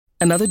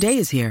Another day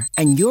is here,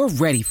 and you're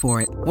ready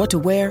for it. What to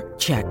wear?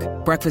 Check.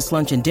 Breakfast,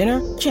 lunch, and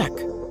dinner? Check.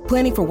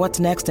 Planning for what's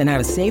next and how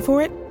to save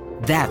for it?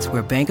 That's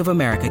where Bank of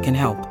America can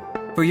help.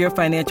 For your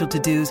financial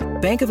to-dos,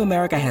 Bank of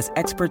America has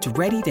experts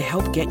ready to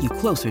help get you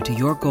closer to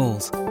your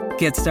goals.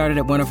 Get started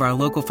at one of our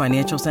local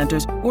financial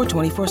centers or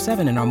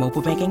 24/7 in our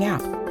mobile banking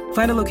app.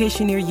 Find a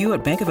location near you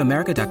at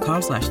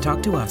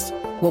bankofamerica.com/talktous.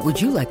 What would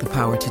you like the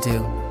power to do?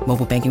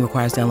 Mobile banking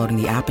requires downloading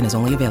the app and is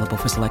only available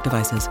for select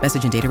devices.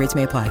 Message and data rates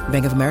may apply.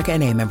 Bank of America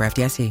N.A., member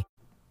FDIC.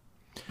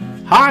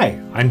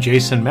 Hi, I'm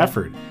Jason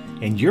Mefford,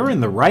 and you're in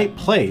the right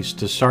place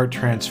to start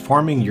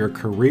transforming your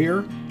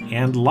career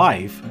and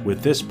life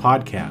with this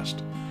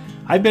podcast.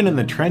 I've been in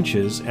the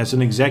trenches as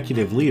an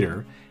executive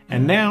leader,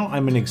 and now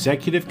I'm an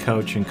executive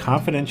coach and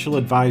confidential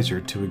advisor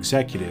to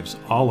executives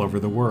all over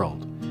the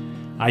world.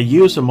 I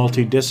use a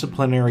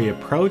multidisciplinary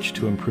approach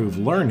to improve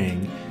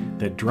learning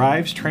that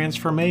drives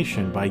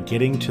transformation by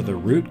getting to the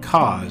root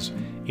cause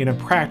in a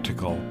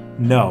practical,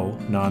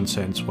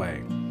 no-nonsense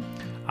way.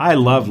 I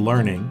love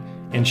learning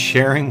and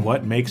sharing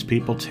what makes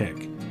people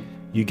tick.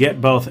 You get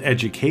both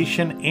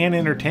education and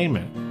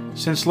entertainment,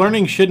 since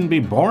learning shouldn't be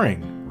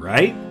boring,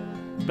 right?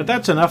 But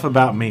that's enough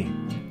about me.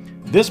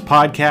 This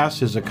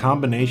podcast is a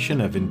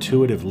combination of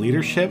intuitive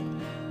leadership,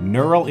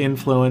 neural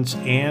influence,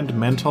 and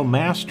mental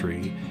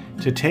mastery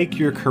to take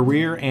your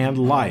career and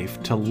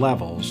life to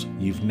levels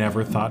you've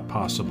never thought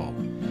possible.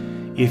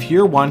 If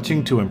you're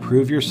wanting to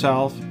improve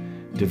yourself,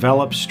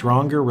 develop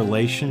stronger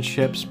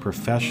relationships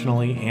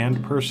professionally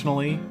and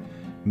personally,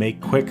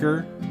 make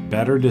quicker,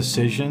 better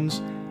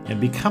decisions,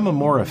 and become a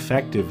more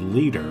effective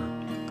leader,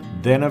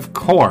 then of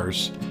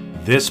course,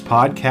 this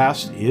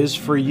podcast is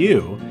for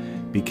you,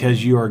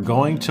 because you are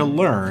going to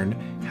learn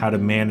how to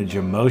manage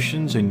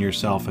emotions in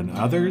yourself and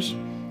others,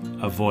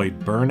 avoid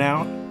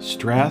burnout,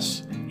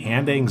 stress,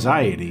 and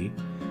anxiety,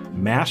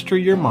 master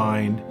your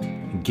mind,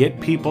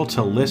 get people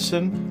to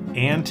listen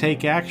and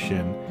take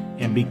action,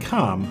 and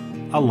become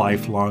a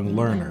lifelong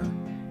learner.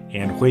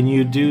 And when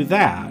you do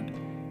that,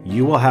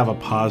 you will have a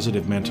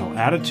positive mental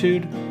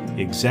attitude,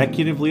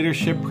 executive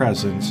leadership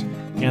presence,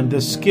 and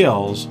the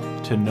skills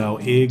to know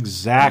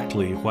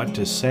exactly what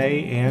to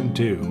say and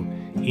do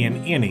in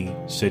any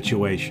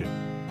situation.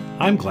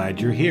 I'm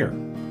glad you're here.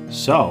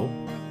 So,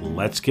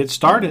 let's get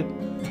started.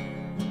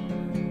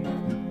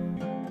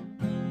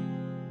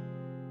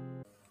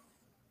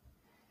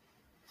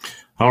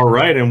 All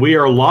right, and we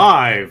are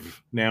live.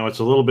 Now, it's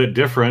a little bit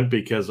different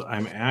because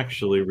I'm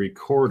actually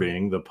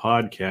recording the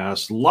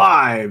podcast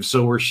live.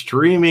 So we're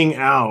streaming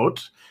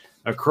out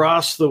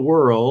across the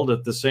world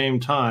at the same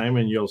time,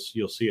 and you'll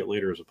see it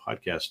later as a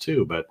podcast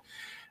too. But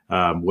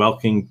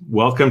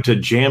welcome to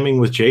Jamming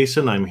with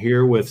Jason. I'm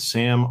here with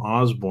Sam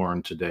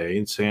Osborne today,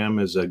 and Sam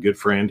is a good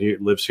friend. He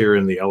lives here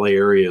in the LA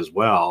area as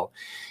well.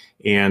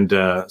 And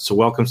so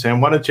welcome, Sam.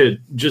 Why don't you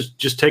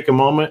just take a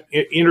moment,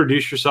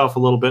 introduce yourself a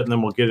little bit, and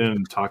then we'll get in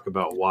and talk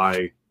about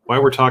why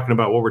we're talking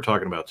about what we're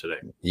talking about today.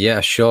 Yeah,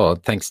 sure.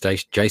 Thanks,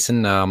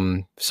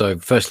 Jason. So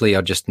firstly,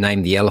 I'll just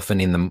name the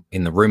elephant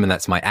in the room, and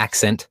that's my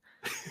accent.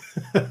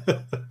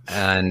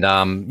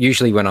 And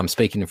usually when I'm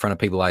speaking in front of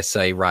people, I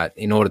say, right,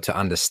 in order to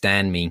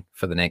understand me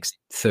for the next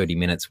 30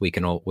 minutes, we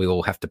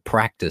all have to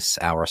practice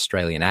our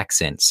Australian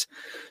accents.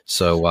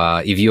 So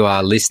if you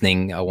are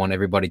listening, I want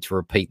everybody to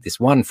repeat this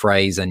one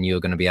phrase, and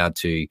you're going to be able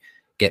to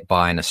get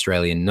by in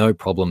Australian, no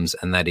problems.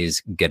 And that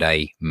is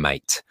 "G'day,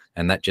 mate."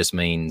 And that just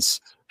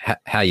means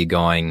how you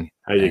going?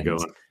 How you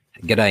going?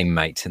 G'day,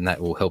 mate. And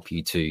that will help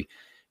you to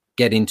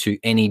get into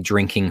any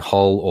drinking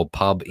hole or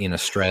pub in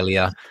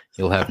Australia.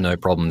 You'll have no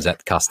problems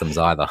at customs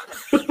either.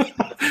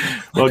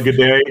 Well, good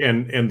day.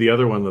 And the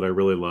other one that I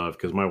really love,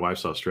 because my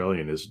wife's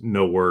Australian, is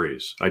no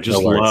worries. I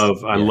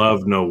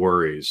love no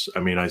worries.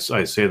 I mean, I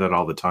say that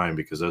all the time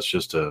because that's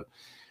just a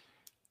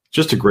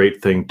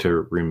great thing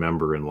to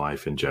remember in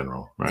life in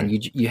general, right?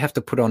 And you have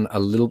to put on a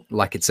little,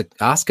 like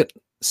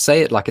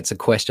say it like it's a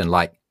question,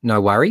 like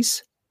no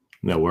worries.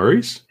 No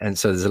worries. And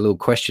so there's a little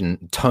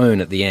question tone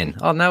at the end.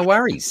 Oh, no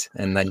worries.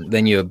 And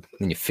then you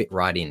fit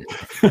right in.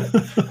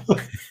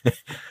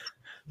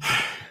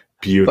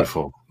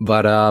 Beautiful.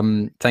 But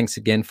thanks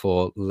again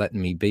for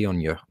letting me be on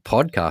your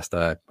podcast.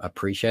 I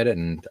appreciate it.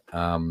 And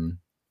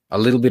a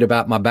little bit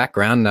about my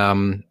background.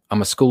 I'm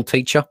a school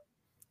teacher.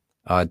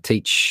 I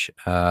teach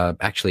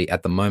actually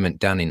at the moment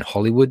down in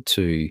Hollywood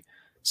to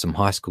some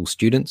high school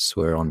students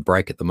who are on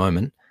break at the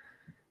moment.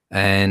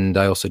 And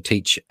I also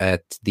teach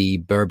at the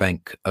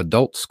Burbank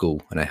Adult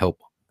School, and I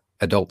help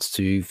adults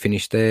to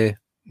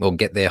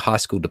get their high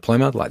school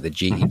diploma, like the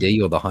GED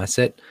or the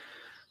HiSET.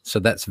 So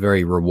that's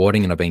very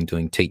rewarding, and I've been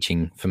doing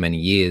teaching for many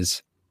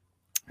years.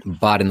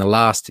 But in the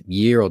last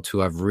year or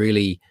two, I've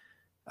really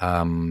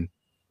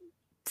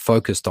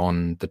focused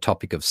on the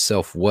topic of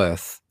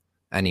self-worth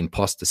and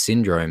imposter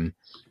syndrome,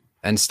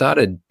 and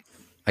started,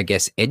 I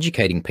guess,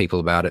 educating people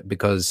about it,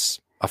 because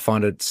I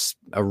find it's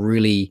a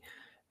really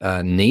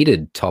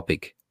needed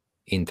topic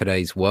in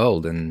today's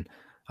world. And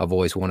I've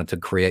always wanted to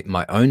create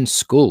my own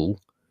school,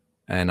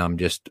 and I'm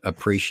just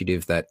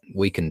appreciative that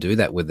we can do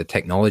that with the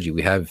technology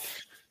we have.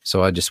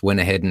 So I just went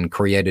ahead and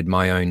created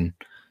my own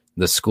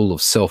the School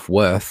of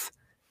Self-Worth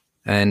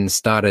and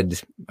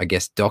started, I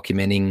guess,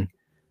 documenting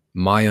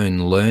my own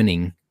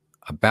learning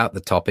about the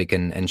topic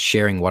and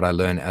sharing what I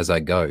learn as I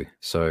go.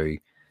 So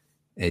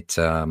it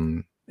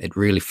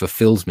really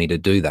fulfills me to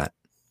do that.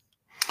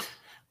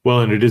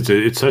 Well, and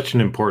it's such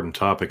an important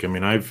topic. I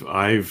mean,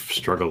 I've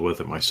struggled with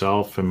it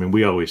myself. I mean,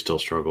 we always still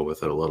struggle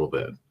with it a little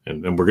bit.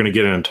 And we're going to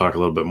get in and talk a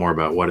little bit more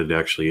about what it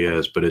actually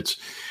is. But it's,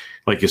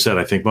 like you said,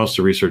 I think most of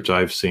the research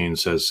I've seen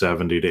says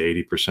 70 to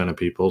 80% of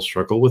people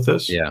struggle with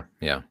this. Yeah.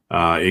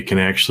 It can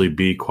actually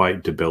be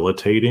quite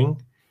debilitating.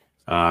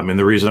 And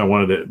the reason I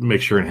wanted to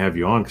make sure and have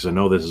you on, because I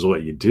know this is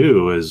what you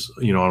do, is,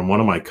 on one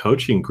of my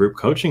group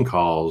coaching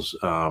calls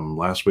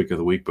last week or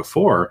the week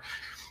before,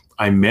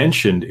 I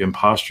mentioned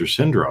imposter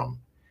syndrome.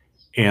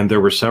 And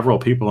there were several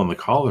people on the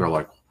call that are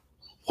like,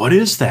 what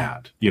is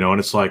that? And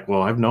it's like,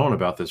 well, I've known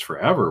about this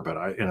forever, but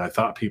I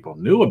thought people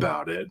knew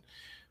about it.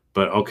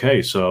 But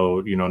okay,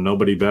 so,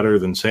 nobody better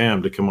than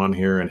Sam to come on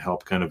here and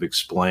help kind of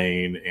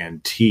explain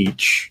and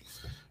teach,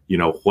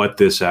 what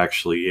this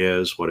actually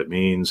is, what it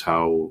means,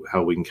 how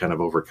we can kind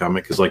of overcome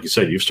it. Because like you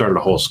said, you've started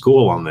a whole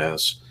school on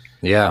this,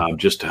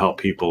 just to help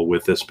people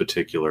with this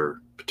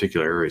particular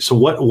area. So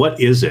what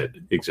is it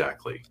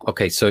exactly?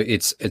 Okay, so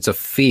it's a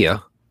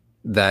fear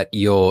that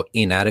your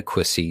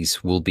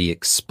inadequacies will be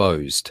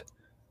exposed.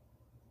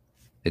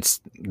 It's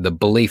the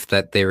belief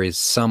that there is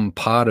some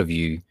part of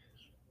you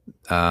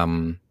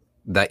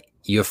that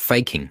you're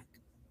faking,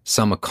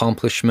 some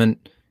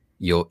accomplishment,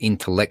 your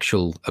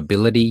intellectual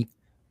ability,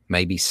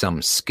 maybe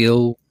some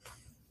skill.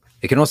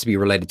 It can also be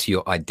related to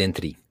your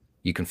identity.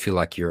 You can feel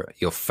like you're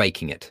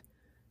faking it,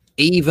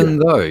 even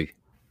though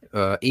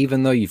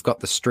you've got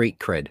the street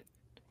cred,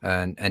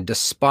 and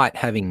despite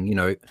having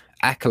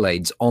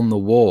accolades on the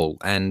wall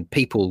and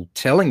people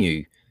telling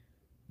you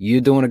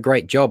you're doing a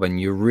great job and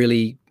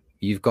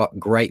you've got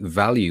great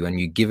value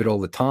and you give it all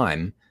the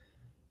time,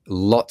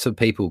 lots of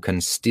people can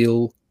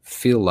still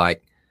feel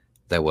like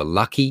they were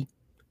lucky,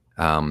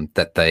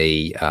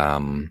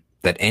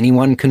 that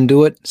anyone can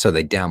do it. So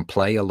they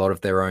downplay a lot of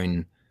their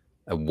own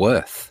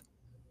worth,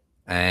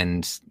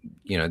 and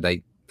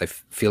they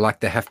feel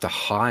like they have to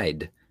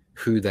hide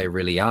who they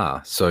really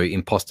are. So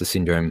imposter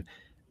syndrome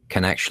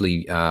can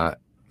actually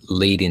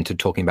lead into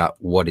talking about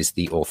what is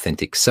the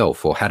authentic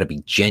self, or how to be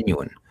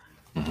genuine.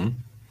 Mm-hmm.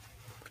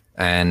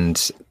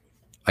 And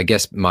I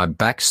guess my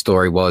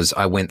backstory was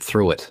I went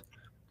through it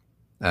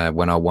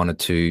when I wanted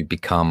to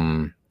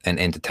become an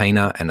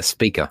entertainer and a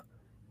speaker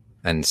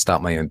and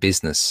start my own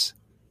business,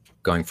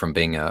 going from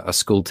being a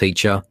school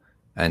teacher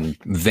and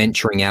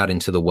venturing out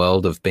into the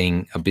world of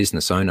being a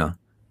business owner.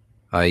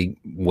 I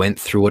went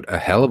through it a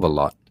hell of a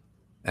lot.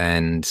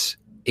 And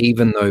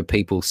even though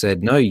people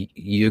said, no,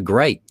 you're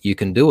great, you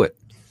can do it.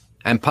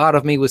 And part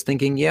of me was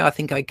thinking, yeah, I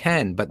think I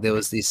can. But there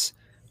was this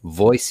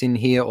voice in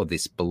here, or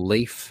this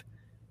belief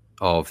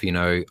of,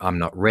 I'm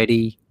not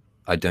ready.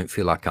 I don't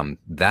feel like I'm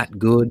that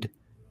good.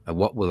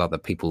 What will other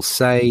people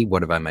say?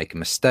 What if I make a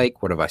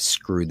mistake? What if I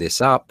screw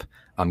this up?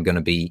 I'm going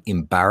to be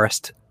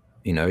embarrassed,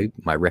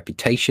 my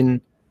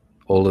reputation,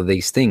 all of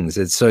these things.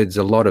 And so there's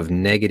a lot of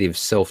negative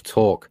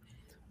self-talk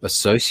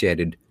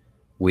associated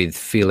with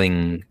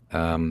feeling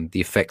the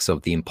effects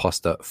of the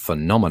imposter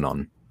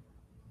phenomenon.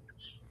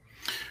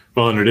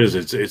 Well, and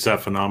it's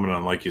that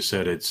phenomenon, like you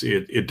said.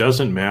 It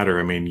doesn't matter.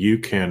 I mean, you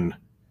can,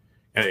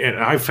 and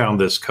I found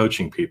this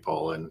coaching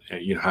people and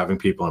having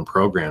people in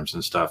programs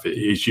and stuff.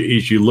 Is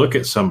you look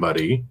at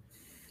somebody,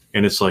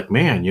 and it's like,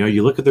 man,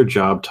 you look at their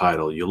job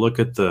title, you look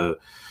at the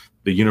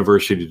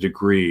university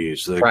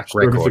degrees, the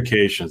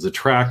certifications, the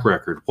track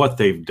record, what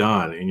they've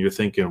done, and you're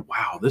thinking,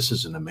 wow, this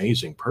is an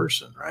amazing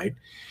person, right?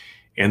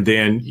 And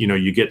then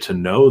you get to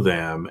know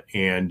them,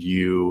 and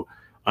you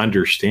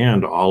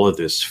understand all of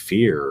this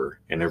fear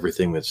and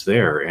everything that's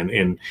there.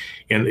 And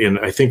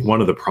I think one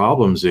of the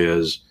problems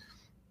is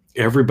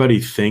everybody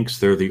thinks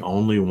they're the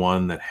only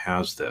one that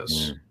has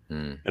this.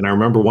 Mm-hmm. And I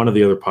remember one of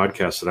the other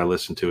podcasts that I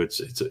listened to,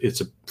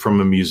 it's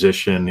from a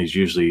musician. He's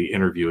usually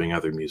interviewing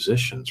other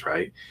musicians,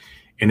 right?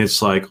 And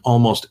it's like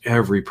almost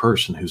every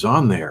person who's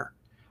on there,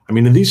 I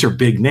mean, and these are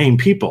big name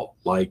people,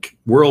 like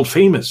world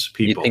famous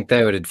people. You think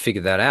they would have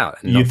figured that out?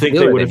 You think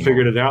they would have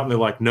figured it out, and they're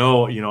like,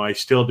 no, I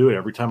still do it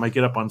every time I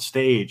get up on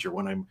stage, or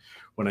when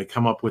I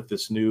come up with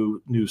this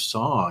new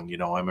song.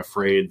 I'm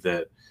afraid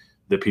that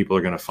people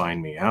are going to find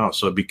me out.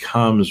 So it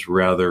becomes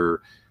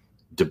rather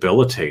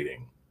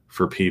debilitating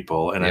for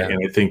people, and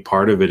I think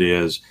part of it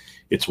is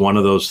it's one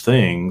of those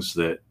things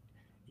that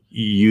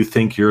you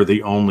think you're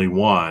the only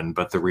one,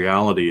 but the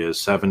reality is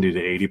 70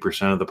 to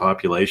 80% of the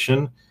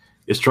population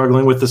is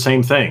struggling with the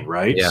same thing,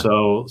 right? Yeah.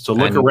 So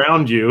look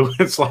around you.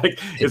 It's like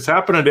it's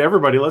happening to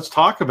everybody. Let's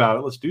talk about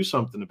it. Let's do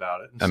something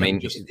about it. I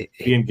mean, just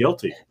being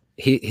guilty.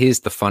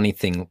 Here's the funny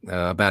thing.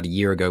 About a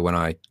year ago, when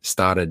I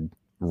started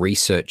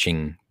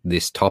researching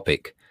this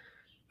topic,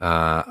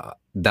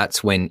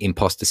 that's when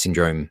imposter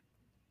syndrome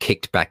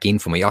kicked back in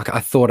for me.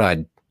 I thought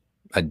I'd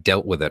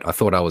dealt with it. I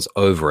thought I was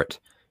over it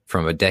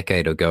from a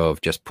decade ago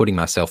of just putting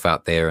myself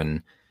out there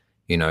and,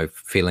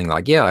 feeling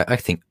like, yeah, I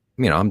think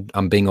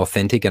I'm being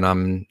authentic and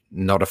I'm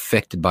not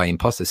affected by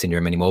imposter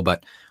syndrome anymore.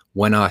 But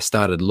when I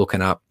started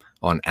looking up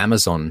on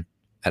Amazon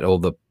at all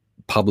the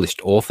published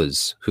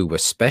authors who were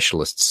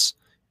specialists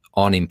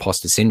on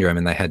imposter syndrome,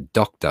 and they had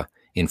doctor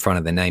in front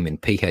of their name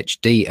and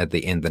PhD at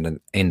the end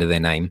of their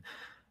name,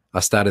 I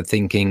started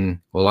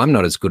thinking, well, I'm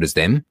not as good as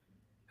them.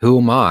 Who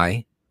am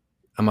I?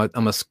 I'm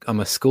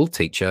a school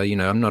teacher.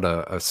 I'm not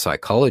a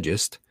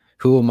psychologist.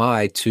 Who am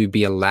I to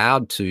be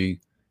allowed to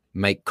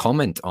make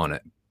comment on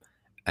it?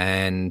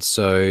 And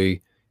so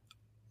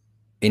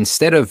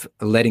instead of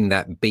letting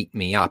that beat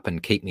me up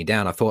and keep me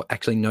down, I thought,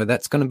 actually, no,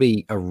 that's going to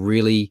be a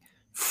really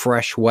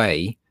fresh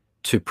way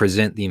to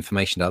present the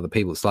information to other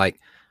people. It's like,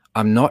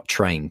 I'm not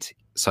trained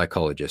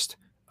psychologist.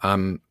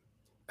 I'm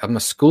a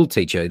school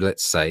teacher,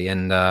 let's say.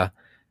 And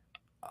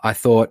I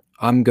thought,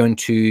 I'm going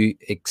to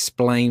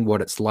explain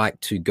what it's like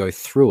to go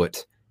through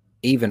it,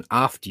 even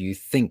after you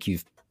think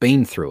you've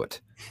been through it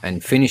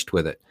and finished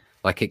with it.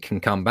 Like, it can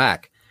come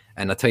back.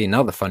 And I'll tell you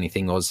another funny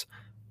thing was,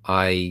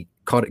 I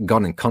got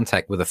in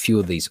contact with a few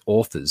of these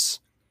authors,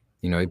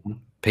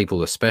 people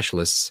who are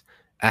specialists,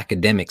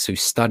 academics who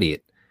study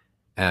it,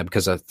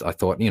 because I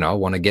thought, I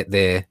want to get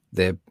their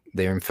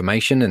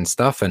information and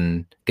stuff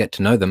and get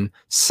to know them.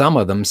 Some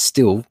of them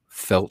still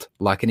felt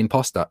like an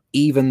imposter,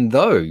 even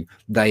though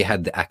they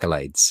had the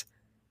accolades.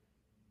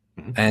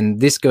 Mm-hmm. And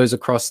this goes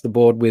across the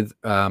board with,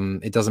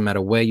 it doesn't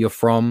matter where you're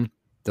from,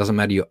 doesn't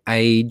matter your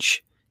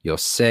age, your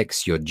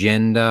sex, your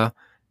gender,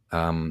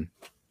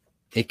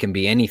 it can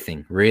be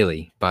anything,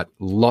 really, but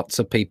lots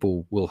of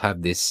people will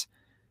have this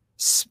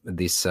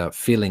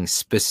feeling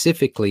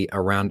specifically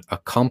around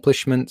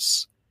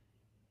accomplishments,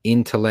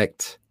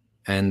 intellect,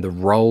 and the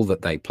role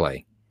that they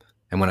play.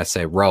 And when I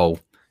say role,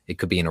 it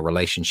could be in a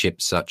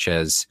relationship, such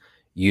as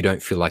you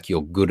don't feel like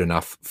you're good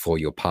enough for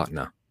your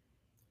partner,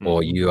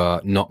 or you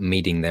are not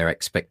meeting their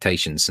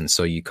expectations, and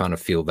so you kind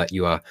of feel that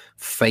you are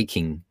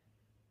faking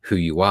who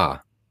you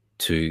are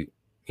to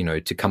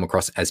come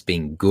across as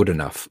being good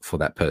enough for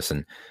that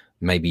person.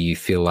 Maybe you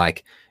feel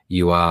like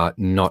you are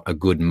not a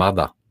good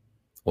mother,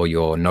 or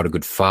you're not a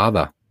good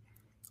father,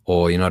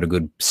 or you're not a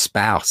good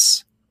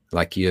spouse.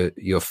 Like you're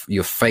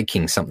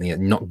faking something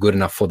that's not good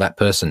enough for that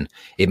person.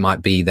 It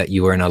might be that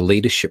you are in a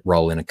leadership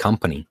role in a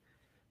company,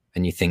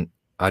 and you think,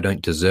 I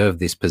don't deserve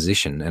this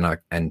position,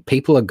 and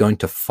people are going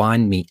to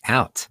find me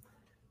out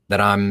that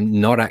I'm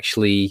not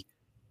actually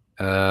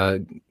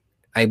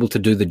able to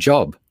do the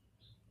job,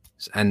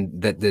 and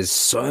that there's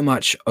so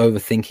much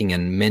overthinking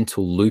and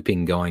mental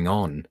looping going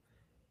on.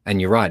 And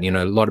you're right,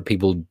 a lot of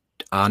people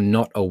are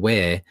not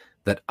aware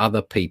that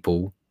other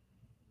people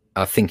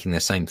are thinking the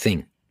same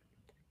thing.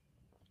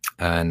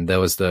 And there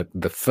was the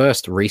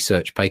first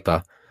research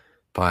paper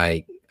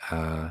by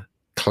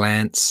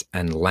Clance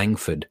and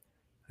Langford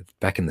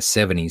back in the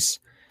 70s,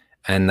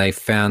 and they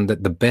found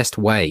that the best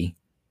way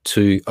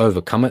to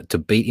overcome it, to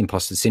beat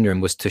imposter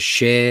syndrome, was to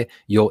share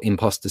your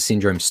imposter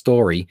syndrome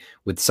story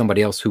with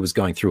somebody else who was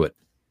going through it.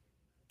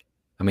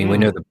 I mean,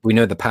 we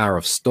know the power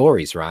of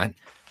stories, right?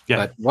 Yeah.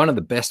 But one of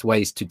the best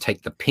ways to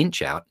take the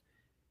pinch out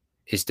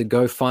is to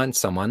go find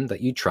someone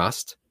that you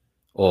trust,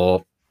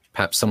 or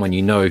perhaps someone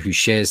who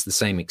shares the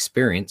same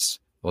experience,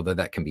 although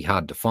that can be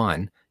hard to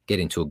find, get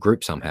into a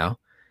group somehow,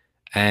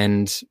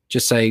 and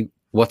just say,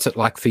 what's it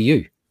like for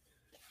you?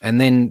 And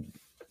then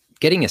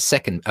getting a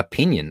second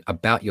opinion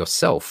about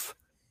yourself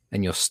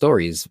and your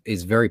story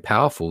is very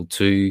powerful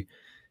to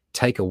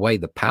take away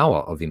the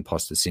power of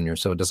imposter syndrome,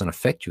 so it doesn't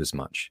affect you as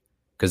much.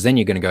 Because then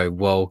you're going to go,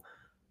 well,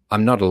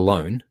 I'm not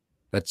alone.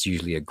 That's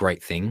usually a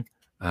great thing.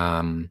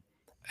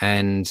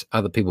 And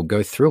other people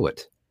go through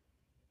it.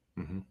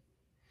 Mm-hmm.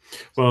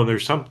 Well,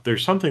 there's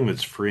something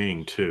that's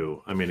freeing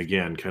too. I mean,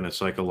 again, kind of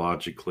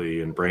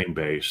psychologically and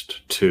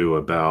brain-based too,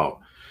 about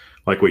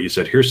like what you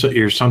said.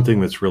 Here's something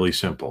that's really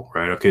simple,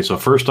 right? Okay, so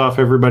first off,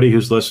 everybody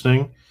who's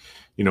listening,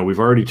 we've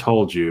already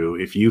told you,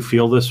 if you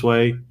feel this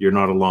way, you're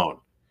not alone.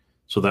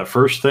 So that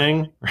first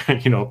thing,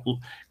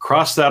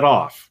 cross that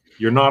off.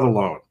 You're not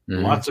alone.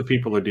 Mm-hmm. Lots of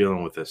people are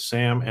dealing with this.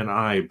 Sam and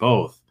I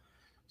both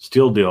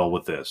still deal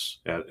with this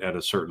at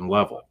a certain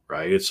level,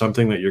 right? It's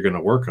something that you're going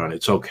to work on.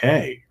 It's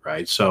okay,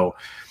 right? So,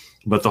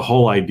 but the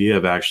whole idea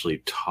of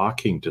actually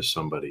talking to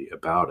somebody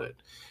about it,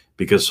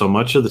 because so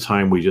much of the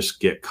time we just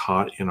get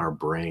caught in our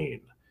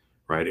brain,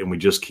 right? And we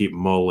just keep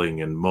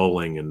mulling and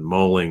mulling and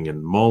mulling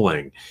and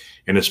mulling.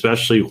 And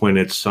especially when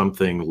it's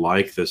something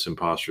like this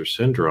imposter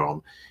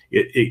syndrome,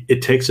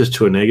 it takes us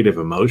to a negative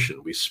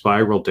emotion. We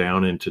spiral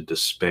down into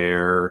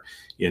despair,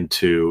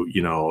 into,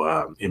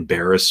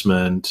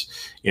 embarrassment,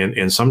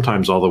 and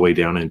sometimes all the way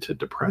down into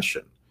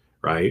depression,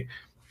 right?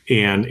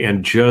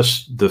 And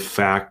just the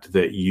fact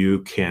that you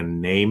can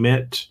name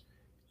it,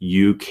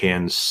 you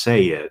can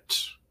say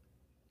it,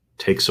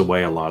 takes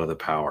away a lot of the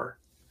power.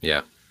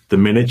 Yeah. The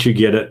minute you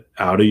get it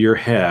out of your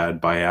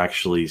head by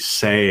actually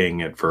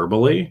saying it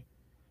verbally,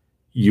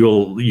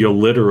 you'll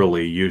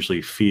literally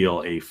usually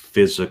feel a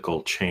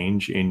physical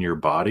change in your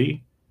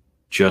body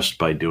just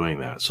by doing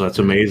that. So that's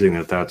amazing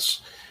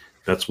that's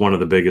one of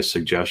the biggest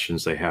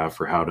suggestions they have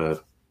for how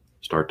to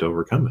start to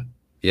overcome it.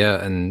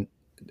 Yeah. And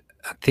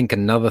I think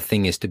another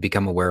thing is to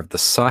become aware of the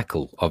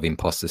cycle of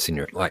imposter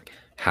syndrome, like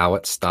how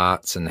it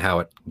starts and how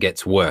it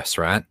gets worse,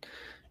 right?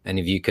 And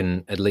if you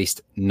can at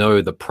least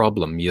know the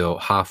problem, you're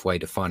halfway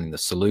to finding the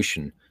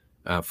solution.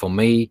 For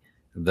me,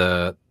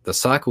 the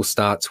cycle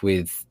starts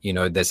with,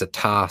 there's a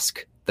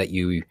task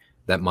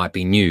that might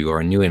be new, or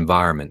a new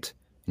environment,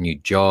 a new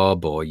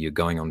job, or you're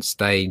going on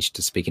stage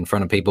to speak in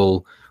front of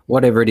people,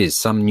 whatever it is,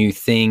 some new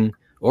thing,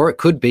 or it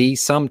could be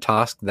some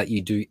task that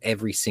you do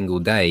every single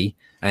day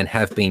and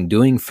have been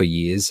doing for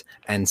years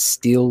and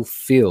still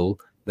feel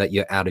that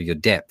you're out of your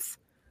depth.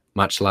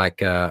 Much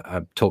like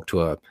I talked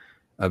to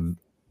an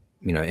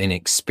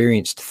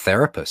experienced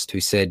therapist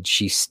who said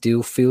she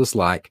still feels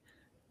like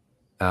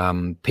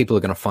people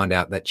are going to find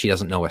out that she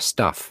doesn't know her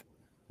stuff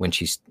when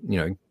she's,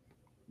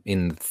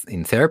 in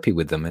therapy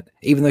with them,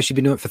 even though she's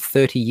been doing it for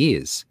 30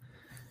 years.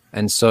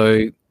 And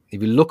so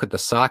if you look at the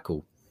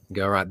cycle, you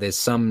go, all right, there's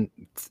some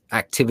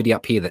activity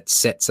up here that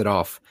sets it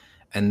off,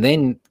 and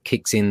then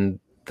kicks in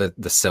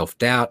the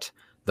self-doubt,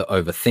 the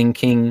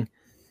overthinking,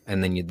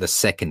 and then the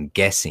second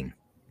guessing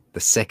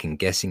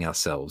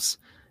ourselves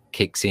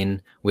kicks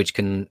in, which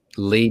can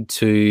lead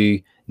to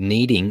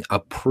needing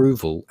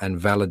approval and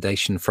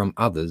validation from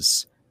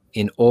others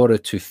in order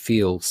to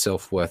feel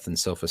self-worth and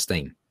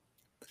self-esteem.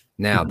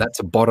 Now, that's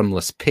a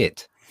bottomless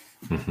pit,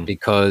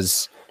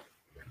 because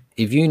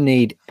if you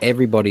need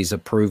everybody's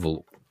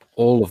approval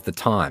all of the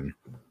time,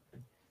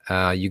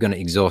 you're going to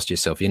exhaust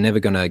yourself. You're never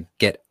going to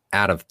get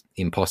out of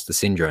imposter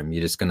syndrome.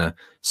 You're just going to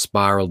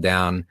spiral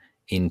down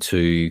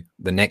into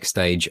the next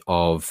stage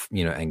of,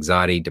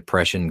 anxiety,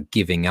 depression,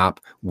 giving up,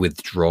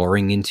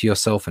 withdrawing into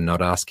yourself and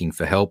not asking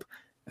for help.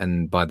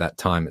 And by that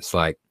time, it's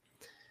like,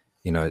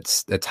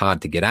 it's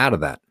hard to get out of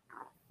that.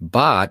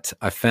 But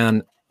I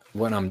found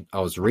when I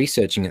was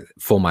researching it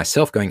for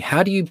myself, going,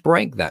 how do you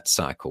break that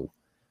cycle?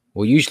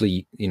 Well,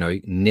 usually,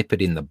 nip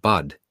it in the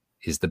bud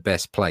is the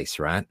best place,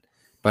 right?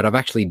 But I've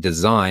actually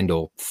designed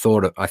or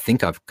I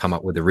think I've come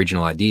up with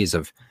original ideas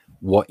of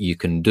what you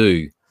can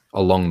do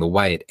along the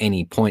way at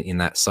any point in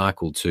that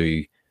cycle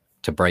to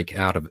break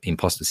out of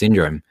imposter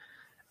syndrome.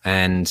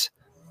 And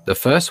the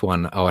first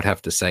one I would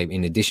have to say,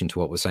 in addition to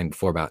what we were saying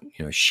before about,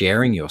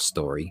 sharing your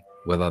story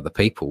with other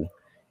people,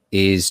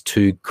 is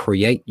to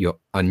create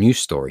a new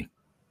story.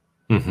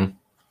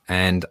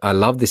 And I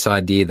love this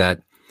idea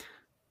that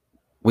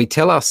we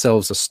tell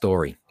ourselves a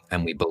story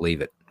and we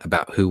believe it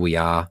about who we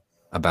are,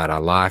 about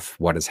our life,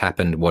 what has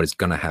happened, what is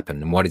going to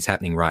happen, and what is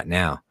happening right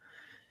now.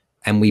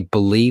 And we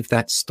believe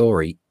that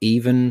story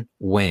even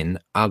when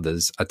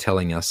others are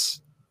telling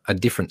us a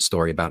different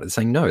story about it,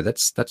 saying, no,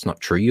 that's not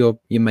true.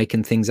 You're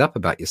making things up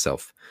about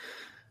yourself.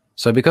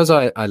 So because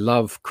I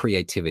love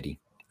creativity,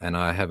 and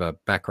I have a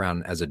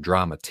background as a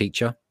drama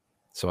teacher,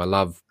 so I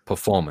love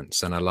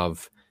performance and I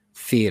love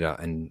theater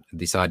and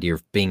this idea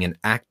of being an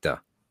actor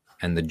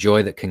and the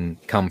joy that can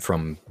come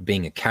from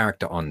being a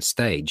character on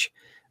stage.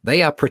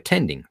 They are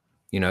pretending,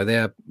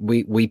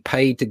 we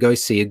pay to go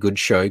see a good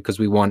show because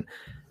we want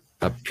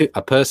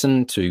a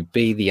person to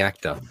be the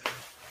actor.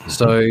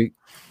 So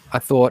I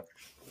thought,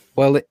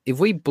 well, if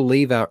we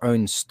believe our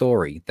own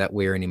story that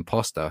we're an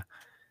imposter,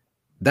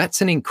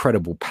 that's an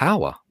incredible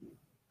power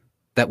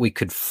that we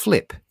could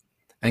flip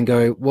and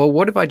go, well,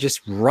 what if I just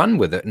run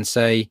with it and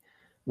say,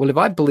 well, if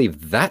I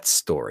believe that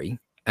story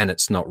and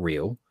it's not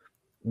real,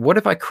 what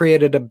if I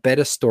created a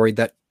better story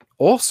that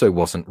also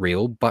wasn't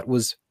real but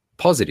was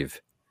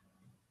positive?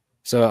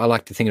 So I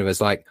like to think of it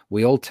as like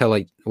we all tell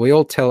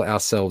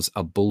ourselves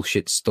a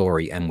bullshit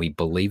story and we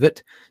believe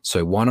it.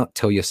 So why not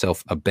tell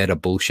yourself a better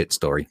bullshit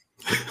story?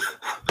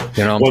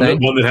 You know what I'm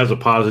saying? One that has a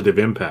positive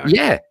impact.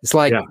 Yeah. It's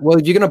like, well,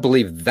 if you're going to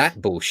believe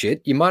that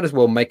bullshit, you might as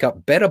well make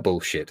up better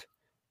bullshit.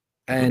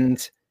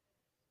 And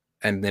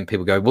then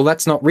people go, well,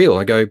 that's not real.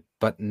 I go,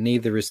 but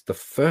neither is the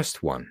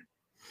first one.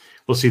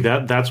 Well, see,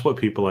 that's what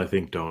people, I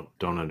think, don't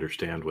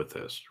understand with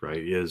this,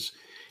 right? Is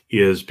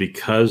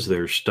because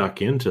they're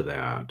stuck into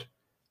that.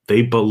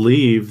 They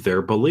believe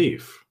their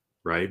belief,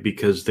 right?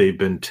 Because they've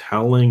been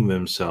telling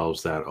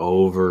themselves that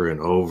over and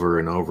over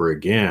and over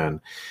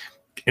again.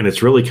 And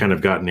it's really kind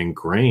of gotten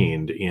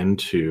ingrained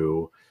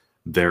into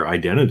their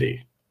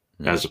identity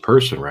as a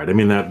person, right? I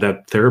mean,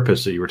 that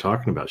therapist that you were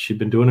talking about, she'd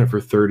been doing it for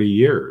 30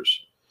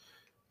 years.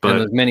 But and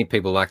there's many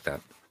people like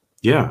that.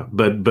 Yeah,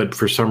 but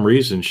for some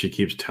reason she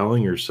keeps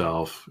telling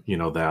herself,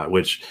 that,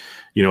 which,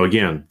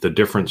 again, the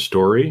different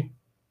story.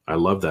 I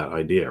love that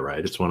idea,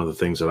 right? It's one of the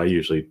things that I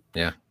usually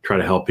try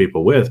to help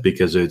people with,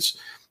 because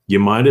you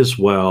might as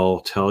well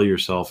tell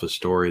yourself a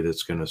story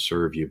that's going to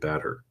serve you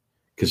better,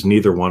 because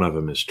neither one of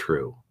them is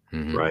true,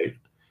 right?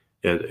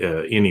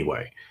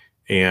 Anyway,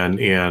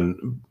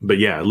 but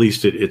yeah, at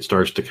least it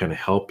starts to kind of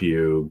help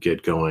you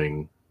get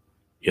going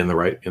in the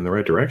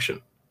right direction,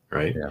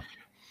 right? Yeah.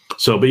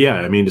 So, but yeah,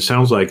 I mean, it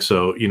sounds like,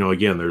 so,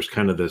 again, there's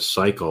kind of this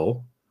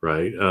cycle,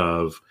 right,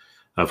 of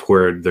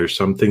where there's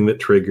something that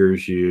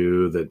triggers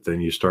you, that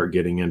then you start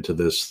getting into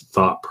this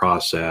thought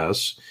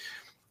process,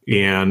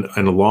 and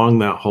along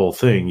that whole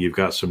thing, you've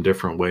got some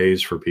different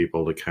ways for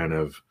people to kind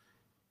of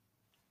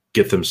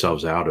get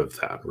themselves out of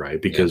that,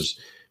 right? Because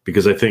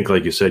because I think,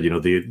 like you said,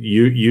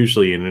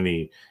 usually in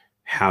any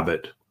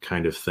habit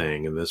kind of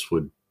thing, and this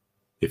would,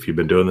 if you've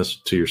been doing this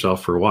to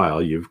yourself for a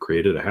while, you've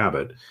created a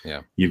habit.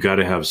 Yeah. You've got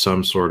to have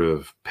some sort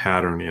of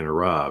pattern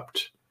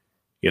interrupt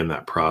in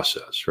that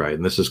process, right?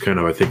 And this is kind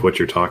of, I think, what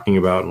you're talking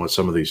about and what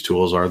some of these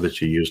tools are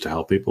that you use to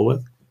help people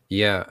with.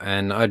 Yeah,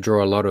 and I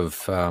draw a lot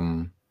of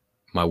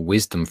my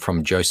wisdom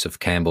from Joseph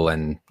Campbell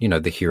and,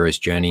 the hero's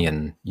journey,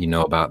 and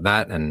about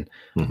that. And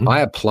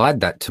I applied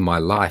that to my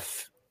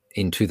life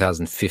in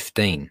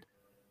 2015.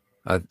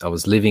 I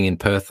was living in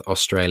Perth,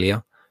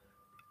 Australia.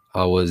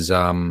 I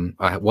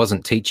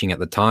wasn't teaching at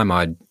the time.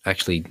 I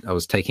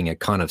was taking a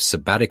kind of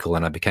sabbatical,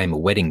 and I became a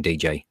wedding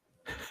DJ.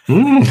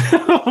 You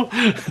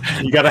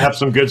got to have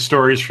some good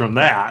stories from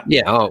that.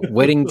 Yeah.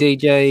 Wedding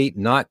DJ,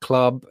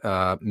 nightclub,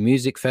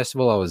 music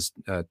festival. I was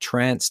a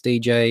trance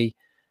DJ,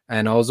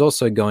 and I was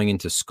also going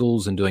into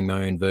schools and doing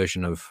my own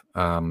version of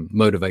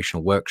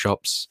motivational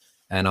workshops.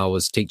 And I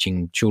was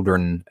teaching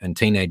children and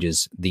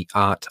teenagers the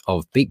art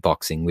of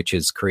beatboxing, which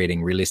is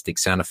creating realistic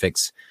sound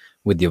effects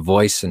with your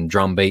voice and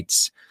drum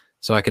beats.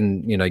 So I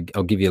can,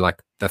 I'll give you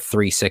like the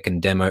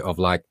 3-second demo of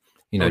like,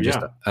 just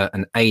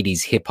an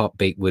 80s hip hop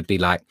beat would be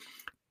like,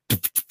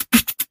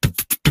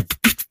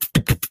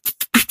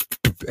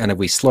 and if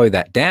we slow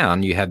that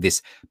down, you have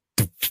this,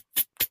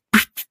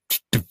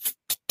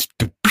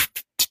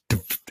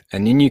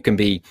 and then you can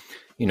be,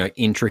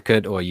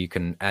 intricate, or you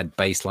can add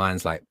bass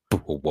lines like,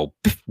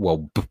 it's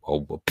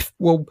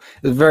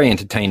very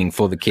entertaining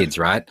for the kids,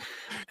 right?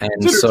 And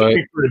it's so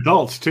for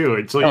adults too.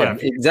 And so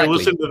exactly. If you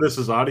listen to this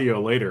as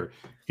audio later,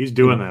 he's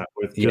doing that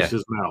with just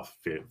his mouth,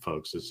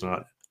 folks. It's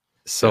not.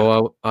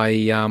 So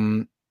I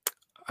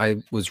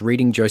was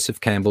reading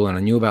Joseph Campbell, and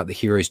I knew about the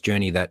hero's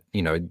journey, that,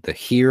 the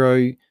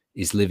hero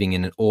is living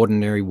in an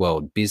ordinary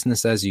world,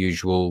 business as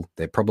usual.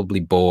 They're probably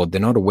bored.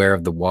 They're not aware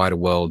of the wider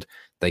world.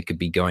 They could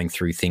be going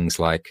through things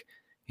like,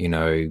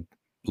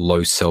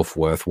 low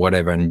self-worth,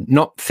 whatever, and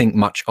not think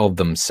much of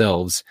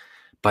themselves,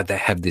 but they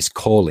have this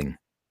calling.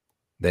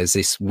 There's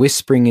this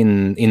whispering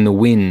in the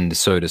wind,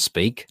 so to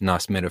speak,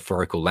 nice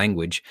metaphorical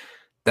language,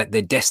 that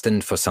they're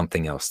destined for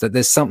something else, that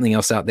there's something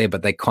else out there,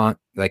 but they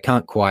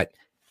can't quite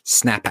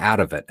snap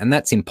out of it. And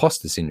that's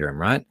imposter syndrome,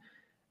 right?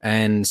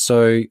 And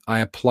so I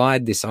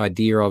applied this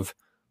idea of,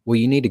 well,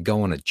 you need to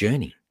go on a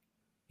journey.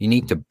 You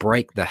need to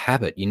break the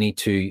habit. You need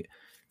to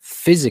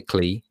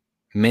physically,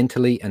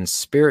 mentally, and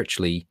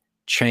spiritually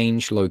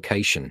change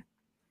location.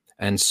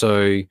 And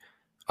so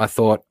I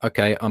thought,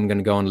 okay, I'm going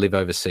to go and live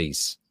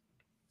overseas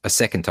a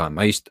second time.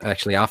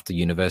 After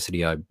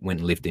university, I went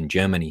and lived in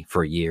Germany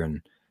for a year,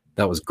 and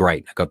that was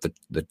great. I got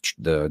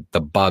the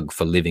bug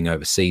for living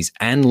overseas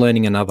and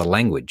learning another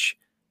language.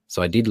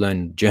 So I did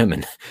learn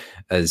German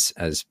as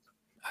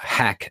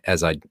hack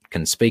as I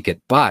can speak it.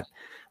 But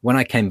when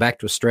I came back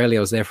to Australia,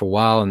 I was there for a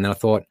while, and then I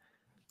thought,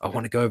 I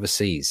want to go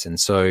overseas. And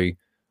so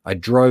I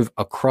drove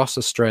across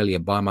Australia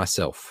by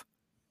myself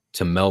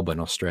to Melbourne,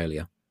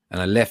 Australia.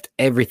 And I left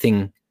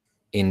everything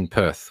in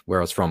Perth, where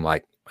I was from.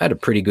 Like, I had a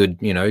pretty good,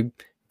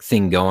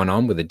 thing going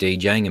on with the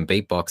DJing and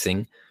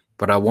beatboxing,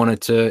 but I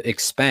wanted to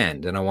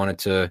expand, and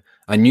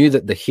I knew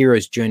that the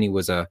hero's journey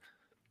was a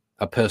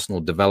personal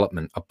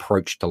development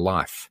approach to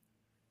life.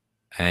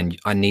 And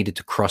I needed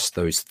to cross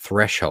those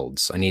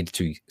thresholds. I needed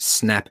to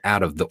snap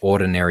out of the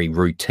ordinary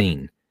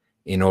routine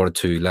in order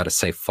to, let us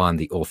say, find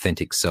the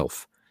authentic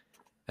self.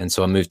 And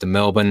so I moved to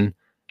Melbourne,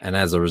 and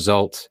as a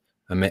result,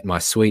 I met my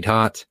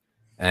sweetheart,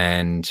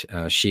 and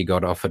she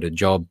got offered a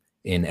job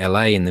in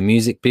LA in the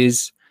music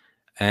biz,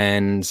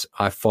 and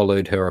I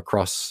followed her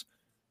across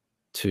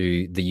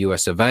to the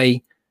US of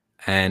A,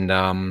 and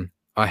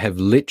I have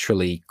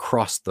literally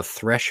crossed the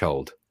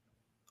threshold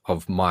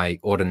of my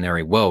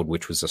ordinary world,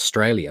 which was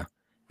Australia,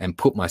 and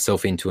put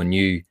myself into a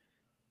new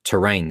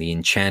terrain, the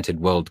enchanted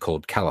world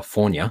called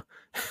California.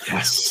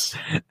 Yes.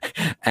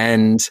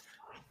 And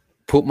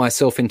put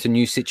myself into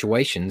new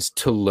situations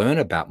to learn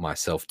about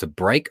myself, to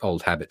break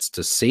old habits,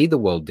 to see the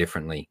world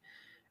differently.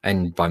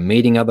 And by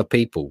meeting other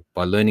people,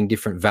 by learning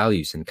different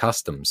values and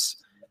customs,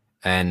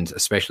 and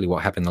especially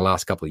what happened the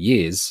last couple of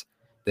years,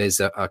 there's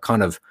a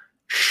kind of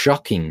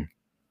shocking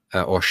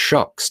or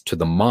shocks to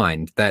the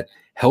mind that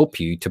help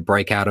you to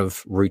break out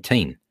of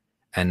routine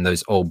and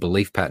those old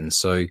belief patterns.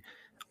 So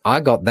I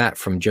got that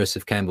from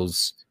Joseph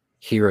Campbell's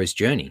hero's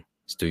journey,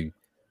 is to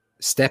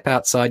step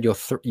outside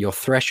your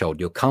threshold,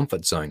 your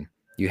comfort zone.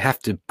 You have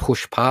to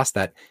push past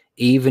that,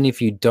 even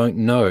if you don't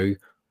know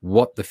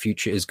what the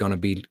future is going to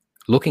be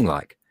looking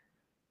like.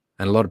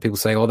 And a lot of people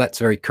say, oh, that's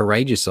very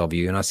courageous of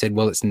you. And I said,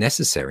 well, it's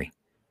necessary.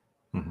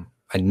 Mm-hmm.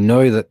 I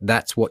know that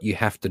that's what you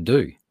have to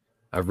do.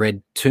 I've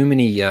read too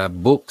many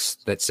books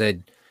that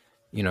said,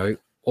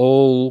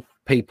 all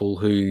people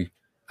who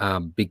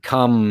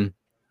become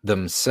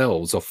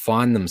themselves or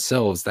find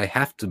themselves, they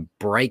have to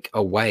break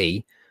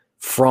away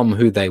from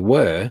who they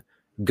were,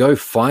 go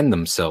find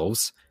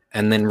themselves,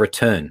 and then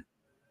return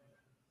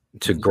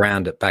to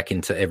ground it back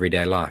into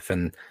everyday life.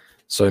 And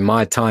so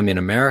my time in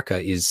America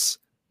is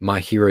my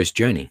hero's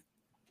journey.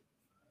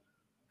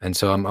 And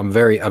so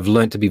I've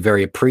learned to be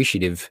very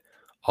appreciative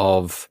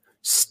of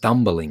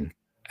stumbling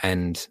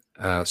and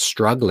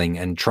struggling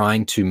and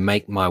trying to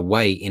make my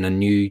way in a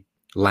new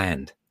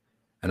land.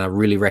 And I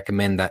really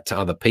recommend that to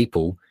other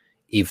people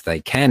if they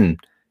can,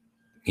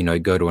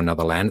 go to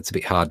another land. It's a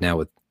bit hard now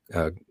with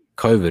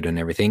COVID and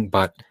everything,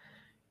 but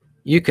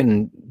you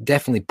can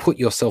definitely put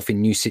yourself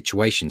in new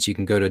situations. You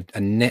can go to a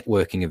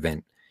networking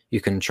event. You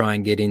can try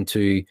and get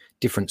into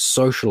different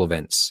social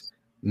events,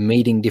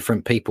 meeting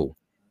different people.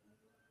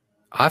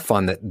 I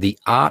find that the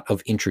art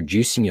of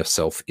introducing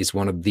yourself is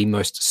one of the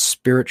most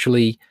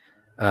spiritually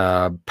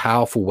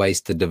powerful ways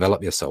to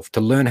develop yourself,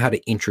 to learn how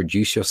to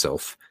introduce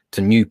yourself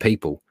to new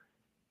people.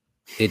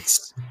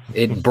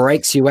 It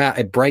breaks you out.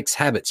 It breaks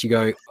habits. You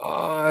go,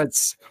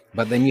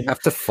 but then you have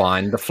to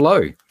find the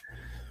flow.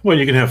 Well,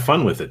 you can have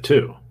fun with it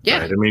too.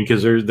 Yeah. Right? I mean,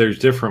 because there's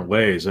different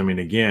ways. I mean,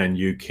 again,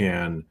 you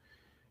can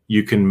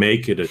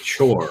make it a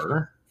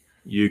chore.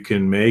 You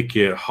can make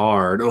it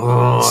hard.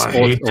 Oh, I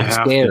hate to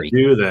have to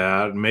do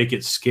that. Make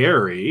it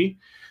scary,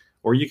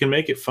 or you can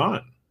make it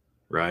fun,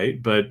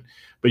 right? But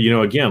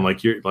again,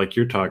 like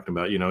you're talking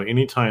about,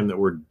 anytime that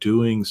we're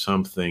doing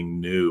something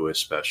new,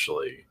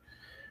 especially,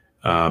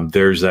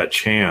 there's that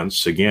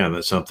chance again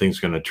that something's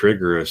going to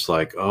trigger us.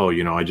 Like,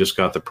 I just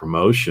got the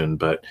promotion,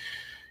 but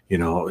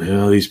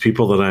these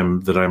people that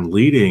I'm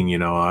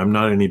leading, I'm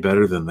not any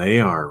better than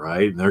they are,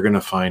 right? And they're going to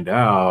find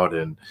out,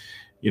 and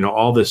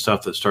all this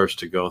stuff that starts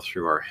to go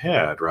through our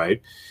head,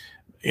 right?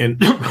 And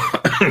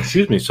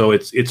excuse me. So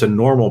it's a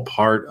normal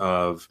part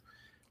of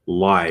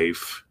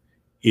life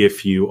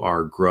if you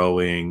are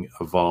growing,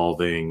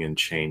 evolving, and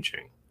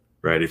changing,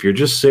 right? If you're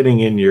just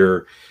sitting in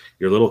your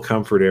little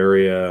comfort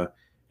area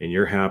and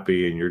you're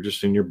happy and you're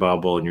just in your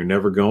bubble and you're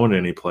never going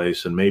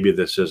anyplace, and maybe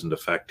this isn't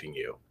affecting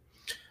you.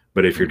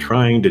 But if you're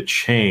trying to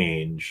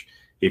change,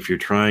 if you're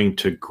trying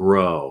to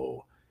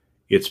grow,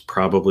 it's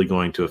probably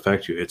going to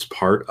affect you. It's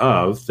part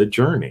of the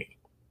journey.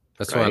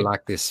 That's why I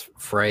like this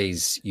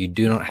phrase. You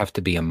do not have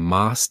to be a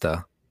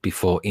master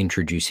before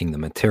introducing the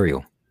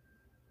material.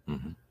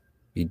 Mm-hmm.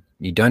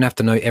 You don't have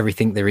to know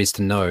everything there is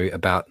to know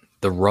about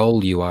the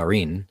role you are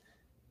in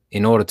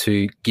order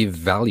to give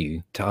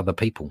value to other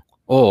people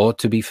or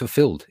to be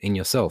fulfilled in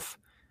yourself.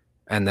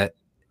 And that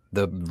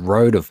the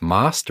road of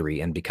mastery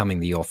and becoming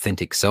the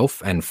authentic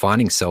self and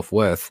finding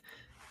self-worth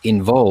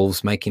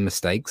involves making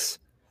mistakes,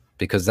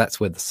 because that's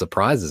where the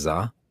surprises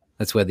are.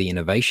 That's where the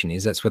innovation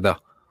is. That's where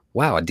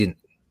wow, I didn't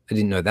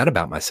know that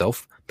about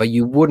myself. But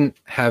you wouldn't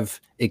have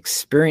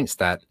experienced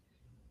that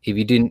if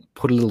you didn't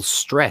put a little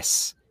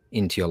stress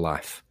into your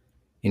life,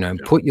 and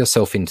put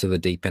yourself into the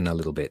deep end a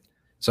little bit.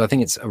 So I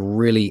think it's a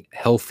really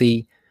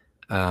healthy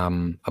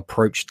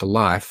approach to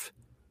life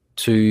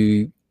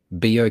to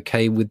be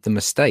okay with the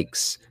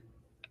mistakes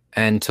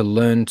and to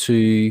learn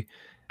to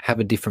have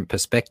a different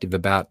perspective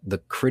about the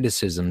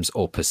criticisms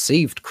or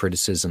perceived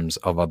criticisms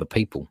of other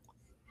people.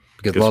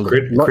 Because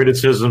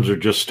criticisms are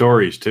just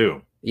stories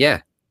too.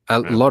 Yeah. A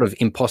lot of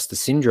imposter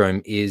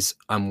syndrome is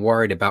I'm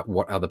worried about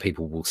what other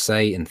people will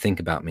say and think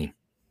about me.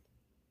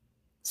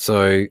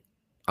 So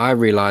I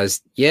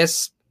realized,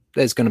 yes,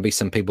 there's going to be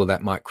some people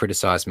that might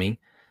criticize me.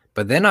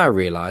 But then I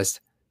realized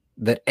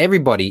that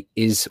everybody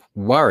is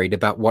worried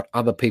about what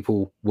other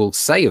people will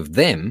say of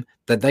them,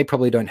 that they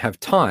probably don't have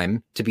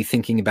time to be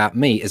thinking about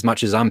me as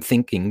much as I'm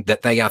thinking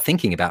that they are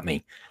thinking about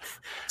me.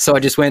 So I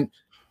just went,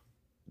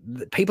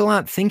 people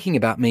aren't thinking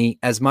about me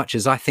as much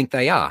as I think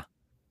they are.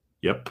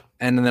 Yep.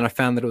 And then I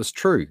found that it was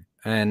true.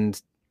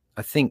 And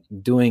I think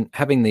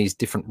having these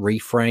different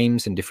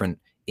reframes and different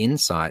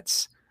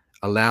insights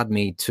allowed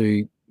me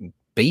to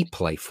be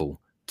playful,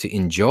 to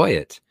enjoy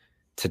it,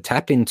 to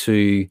tap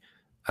into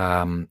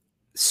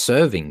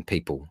serving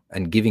people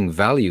and giving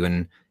value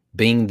and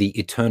being the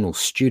eternal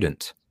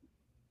student.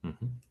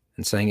 Mm-hmm.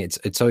 And saying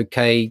it's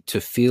okay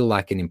to feel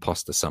like an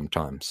imposter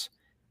sometimes,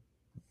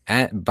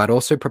 but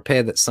also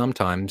prepare that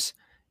sometimes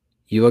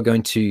you are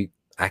going to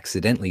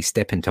accidentally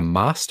step into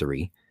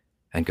mastery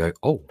and go,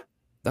 oh,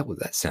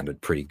 that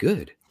sounded pretty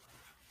good.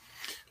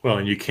 Well,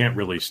 and you can't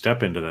really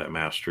step into that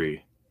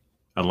mastery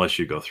unless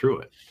you go through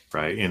it,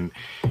 right?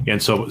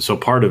 And so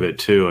part of it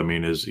too, I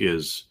mean, is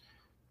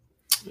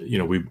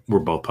we're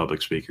both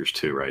public speakers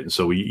too, right? And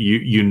so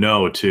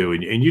too,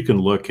 and you can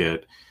look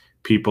at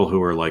people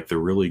who are like the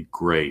really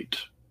great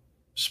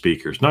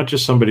speakers, not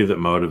just somebody that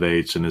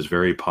motivates and is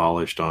very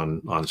polished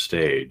on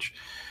stage,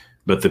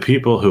 but the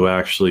people who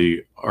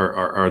actually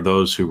are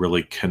those who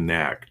really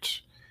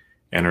connect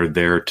and are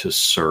there to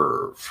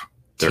serve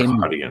their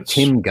audience.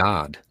 Tim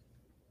Gard,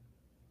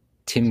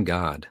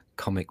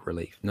 Comic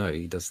Relief. No,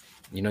 he does.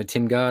 You know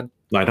Tim Gard?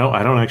 I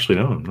don't actually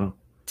know him. No.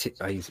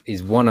 He's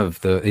he's a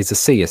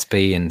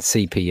CSB and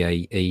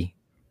CPAE.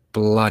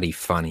 Bloody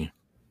funny.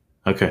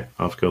 Okay,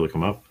 I'll have to go look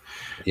him up.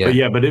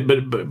 Yeah. But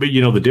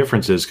the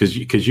difference is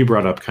because you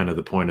brought up kind of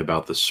the point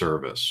about the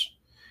service,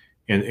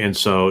 and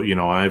so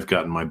I've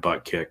gotten my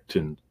butt kicked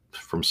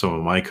from some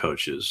of my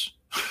coaches,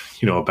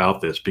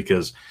 about this,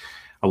 because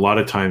a lot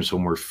of times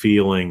when we're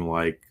feeling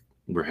like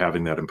we're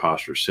having that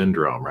imposter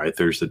syndrome, right?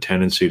 There's the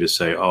tendency to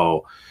say,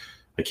 "Oh,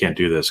 I can't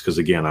do this," because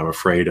again, I'm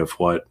afraid of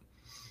what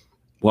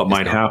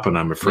might happen.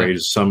 I'm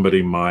afraid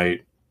somebody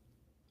might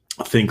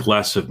think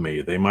less of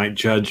me. They might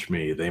judge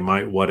me. They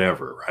might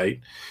whatever, right?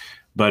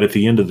 But at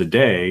the end of the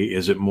day,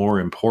 is it more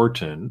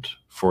important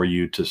for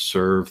you to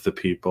serve the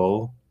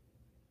people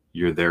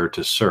you're there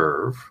to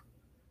serve,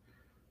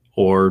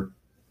 or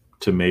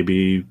to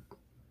maybe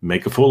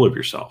make a fool of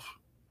yourself,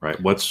 right?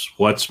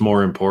 What's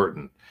more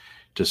important?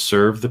 To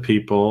serve the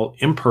people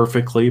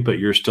imperfectly, but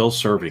you're still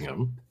serving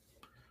them,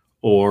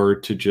 or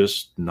to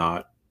just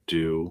not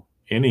do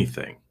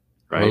anything,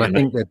 right? Well, I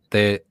think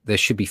that there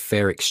should be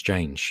fair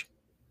exchange.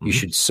 You Mhm.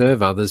 should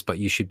serve others, but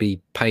you should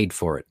be paid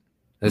for it.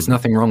 There's Mhm.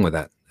 nothing wrong with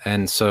that.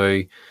 And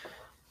so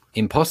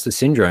imposter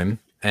syndrome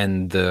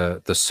and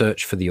the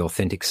search for the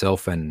authentic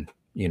self and,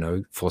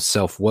 for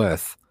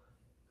self-worth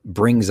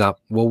brings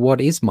up, well,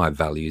 what is my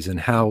values and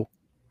how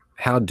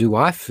do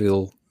I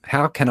feel?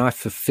 How can I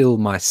fulfill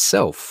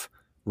myself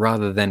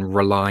rather than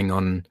relying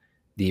on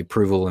the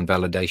approval and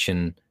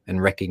validation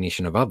and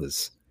recognition of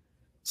others?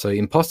 So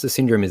imposter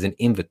syndrome is an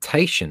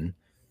invitation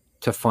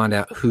to find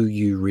out who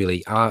you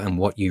really are and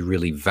what you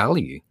really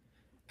value,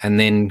 and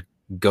then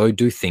go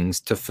do things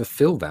to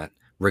fulfill that,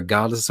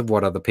 regardless of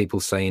what other people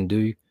say and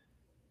do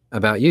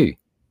about you.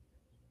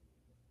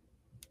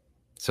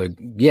 So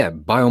yeah,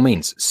 by all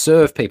means,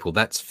 serve people.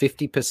 That's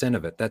 50%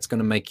 of it. That's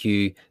going to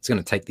it's going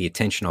to take the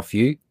attention off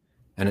you.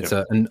 And it's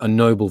a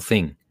noble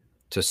thing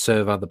to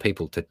serve other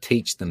people, to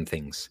teach them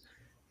things,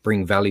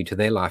 bring value to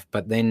their life.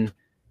 But then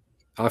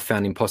I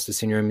found imposter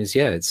syndrome is,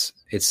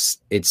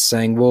 it's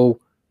saying, well,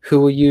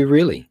 who are you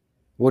really?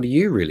 What do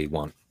you really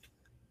want?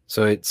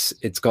 So it's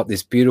got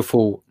this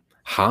beautiful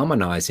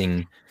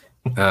harmonizing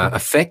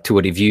effect to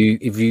it. If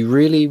you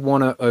really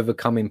want to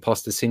overcome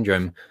imposter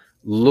syndrome,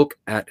 look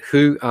at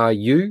who are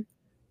you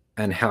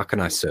and how can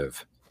I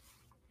serve?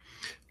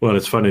 Well,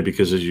 it's funny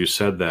because as you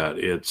said that,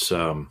 it's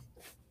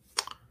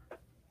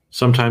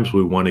sometimes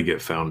we want to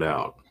get found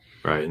out,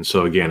 right? And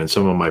so again, in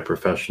some of my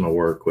professional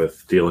work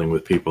with dealing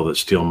with people that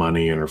steal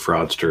money and are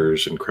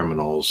fraudsters and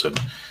criminals and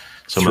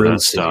some of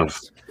that stuff.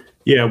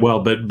 Yeah, well,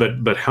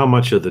 but how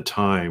much of the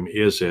time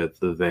is it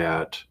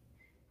that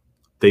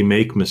they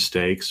make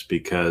mistakes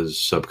because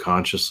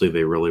subconsciously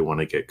they really want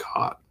to get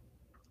caught?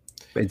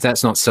 But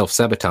that's not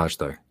self-sabotage,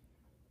 though,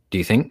 do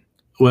you think?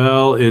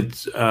 Well,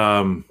 it's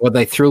or are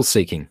they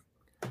thrill-seeking?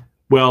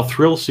 Well,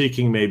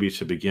 thrill-seeking maybe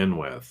to begin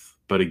with,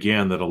 but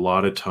again, that a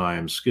lot of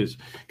times,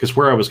 because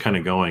where I was kind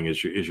of going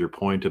is your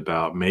point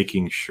about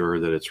making sure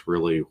that it's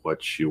really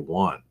what you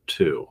want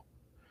too,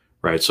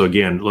 right? So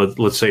again,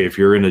 let's say if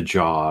you're in a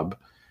job,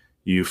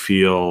 you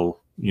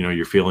feel,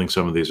 you're feeling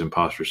some of these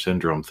imposter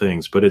syndrome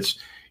things, but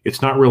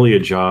it's not really a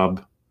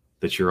job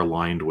that you're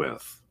aligned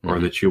with or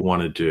that you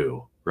want to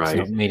do, right?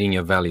 It's not meeting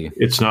your value.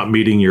 It's not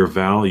meeting your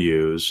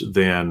values.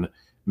 Then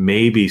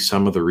maybe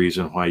some of the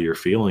reason why you're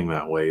feeling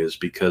that way is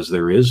because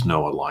there is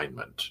no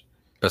alignment.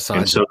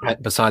 Besides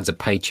a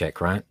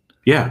paycheck, right?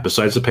 Yeah,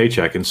 besides the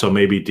paycheck. And so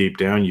maybe deep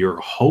down you're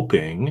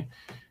hoping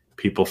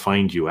people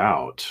find you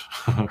out,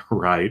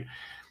 right?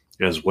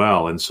 As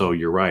well. And so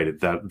you're right,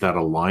 that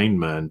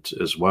alignment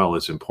as well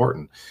is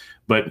important.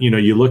 But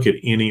you look at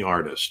any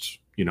artist,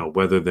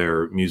 whether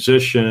they're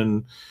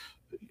musician,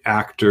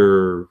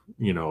 actor,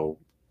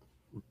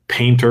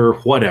 painter,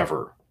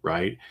 whatever,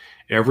 right?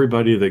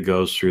 Everybody that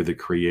goes through the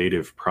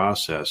creative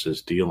process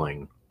is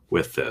dealing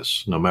with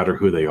this, no matter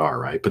who they are,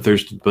 right? But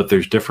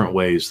there's different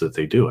ways that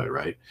they do it,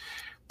 right?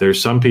 There's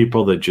some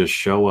people that just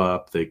show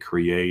up, they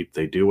create,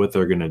 they do what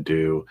they're going to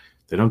do.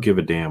 They don't give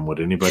a damn what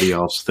anybody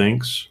else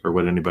thinks or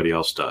what anybody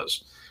else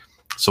does.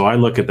 So I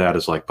look at that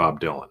as like Bob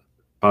Dylan.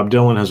 Bob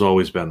Dylan has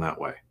always been that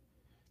way.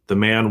 The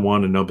man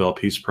won a Nobel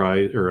Peace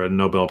Prize or a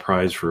Nobel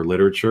Prize for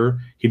literature.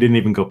 He didn't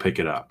even go pick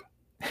it up,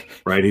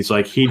 right? He's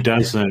like, he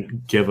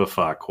doesn't give a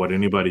fuck what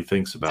anybody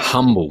thinks about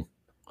Humble.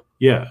 it.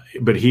 Yeah,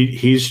 but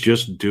he's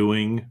just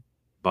doing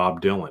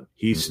Bob Dylan.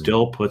 He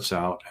still puts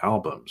out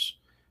albums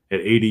at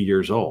 80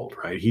 years old,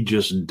 right? He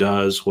just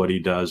does what he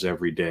does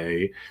every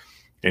day.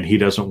 And he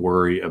doesn't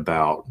worry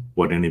about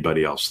what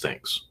anybody else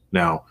thinks.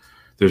 Now,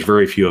 there's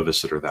very few of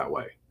us that are that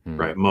way,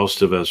 right?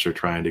 Most of us are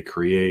trying to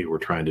create. We're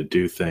trying to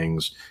do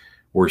things.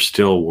 We're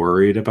still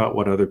worried about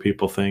what other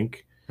people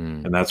think.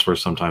 And that's where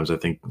sometimes I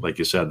think, like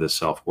you said, this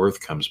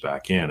self-worth comes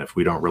back in. If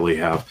we don't really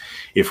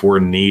if we're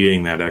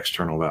needing that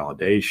external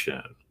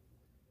validation,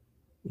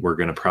 we're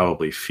going to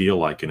probably feel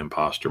like an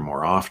imposter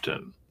more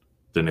often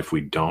than if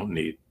we don't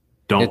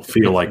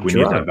feel like we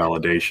need that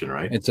validation,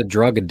 right? It's a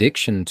drug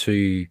addiction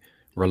to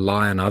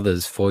rely on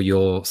others for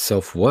your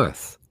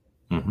self-worth.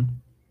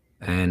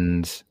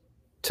 And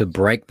to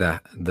break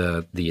the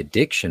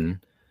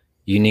addiction,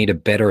 you need a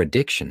better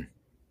addiction.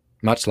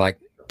 Much like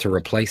to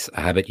replace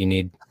a habit, you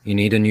need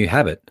a new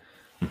habit.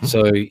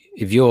 So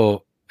if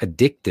you're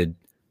addicted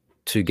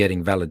to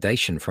getting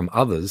validation from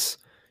others,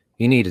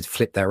 you need to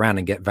flip that around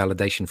and get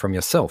validation from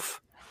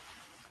yourself.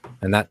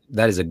 And that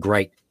is a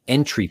great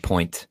entry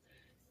point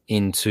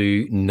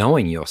into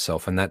knowing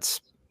yourself. And that's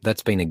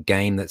been a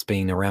game that's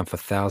been around for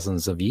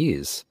thousands of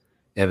years,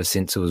 ever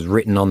since it was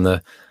written on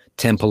the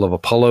temple of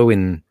Apollo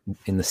in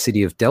the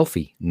city of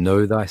Delphi.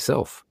 Know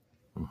thyself.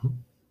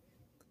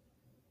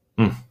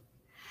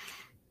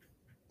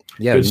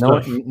 Yeah,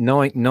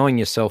 knowing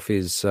yourself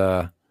is,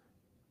 I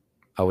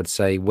would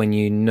say, when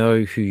you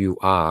know who you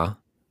are,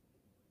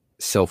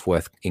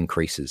 self-worth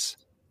increases.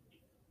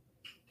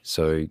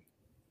 So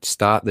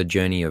start the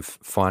journey of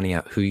finding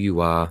out who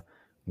you are,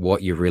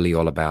 what you're really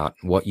all about,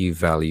 what you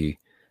value,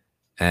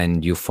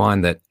 and you'll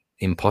find that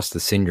imposter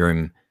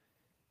syndrome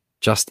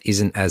just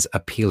isn't as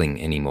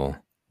appealing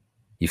anymore.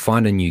 You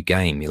find a new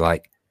game. You're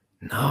like,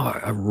 no,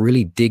 I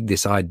really dig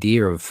this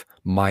idea of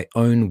my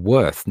own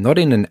worth, not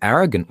in an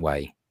arrogant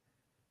way,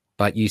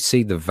 but you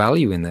see the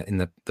value in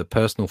the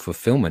personal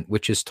fulfillment,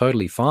 which is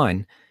totally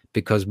fine,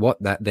 because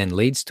what that then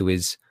leads to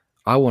is,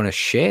 I want to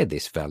share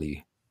this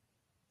value.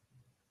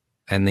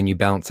 And then you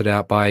balance it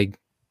out by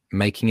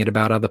making it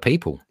about other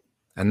people.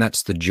 And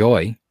that's the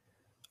joy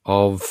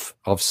of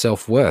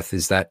self-worth,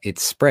 is that it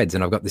spreads.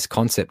 And I've got this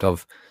concept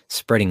of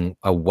spreading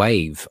a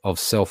wave of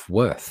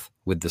self-worth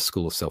with the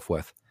School of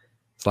Self-Worth.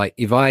 It's like,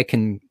 if I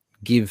can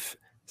give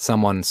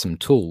someone some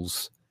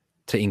tools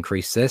to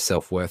increase their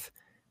self-worth,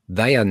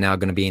 they are now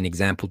going to be an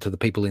example to the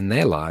people in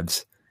their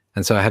lives.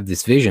 And so I have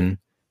this vision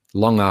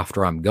long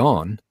after I'm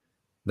gone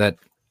that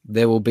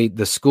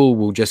the school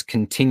will just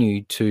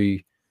continue to,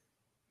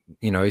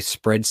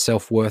 spread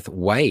self-worth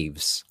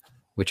waves,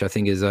 which I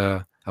think is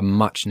a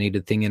much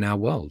needed thing in our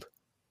world.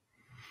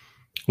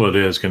 Well, it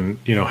is. And,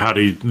 how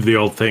do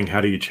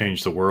you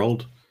change the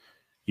world?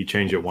 You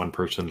change it one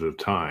person at a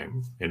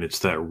time, and it's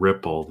that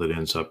ripple that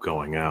ends up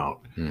going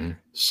out. Mm-hmm.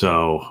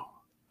 So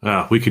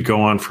we could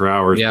go on for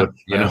hours, but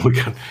I know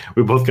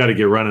we both got to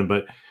get running,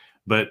 but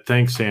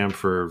thanks, Sam,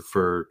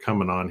 for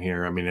coming on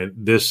here. I mean,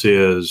 it's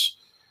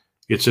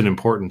an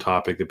important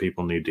topic that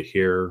people need to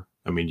hear.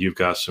 I mean, you've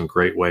got some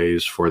great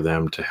ways for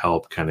them to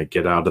help kind of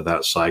get out of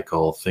that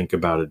cycle, think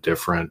about it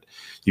different.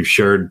 You've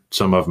shared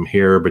some of them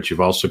here, but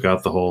you've also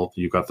got the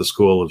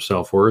School of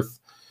Self-Worth.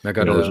 I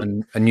got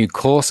a new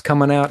course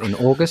coming out in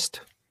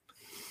August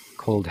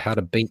called How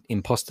to Beat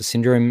Imposter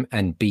Syndrome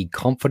and Be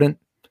Confident.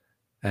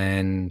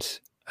 And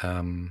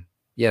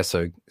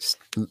so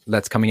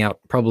that's coming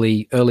out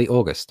probably early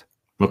August.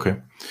 Okay.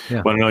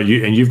 Yeah. Well, no,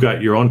 you've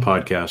got your own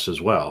podcast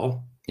as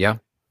well. Yeah.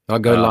 I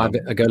go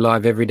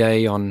live every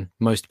day on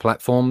most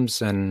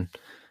platforms and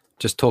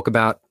just talk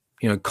about,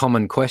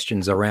 common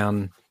questions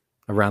around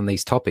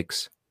these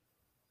topics.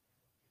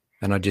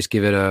 And I just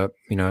give it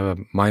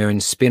my own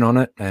spin on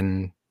it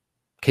and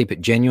keep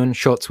it genuine,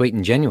 short, sweet,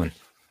 and genuine.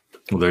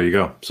 Well, there you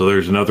go. So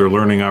there's another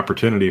learning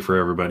opportunity for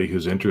everybody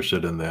who's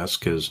interested in this,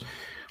 because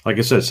like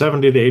I said,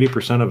 70 to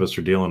 80% of us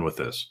are dealing with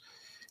this.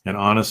 And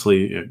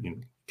honestly,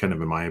 kind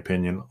of in my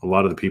opinion, a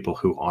lot of the people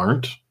who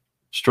aren't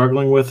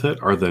struggling with it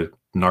are the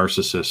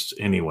narcissists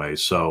anyway.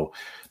 So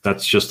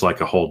that's just like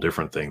a whole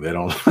different thing. They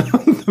don't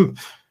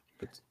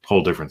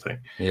whole different thing.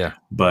 Yeah.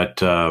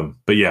 But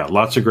yeah,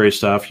 lots of great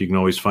stuff. You can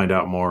always find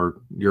out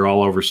more. You're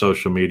all over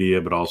social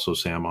media, but also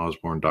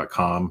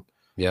samosborne.com.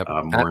 Yep.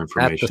 More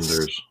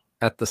information.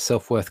 At the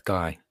Self-Worth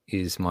Guy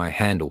is my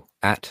handle,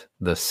 at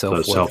the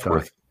Self-Worth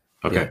Guy.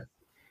 Okay. Yeah.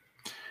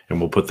 And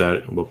we'll put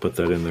that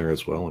in there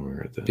as well.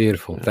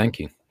 Beautiful. Yeah. Thank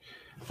you.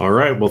 All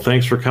right. Well,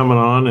 thanks for coming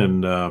on.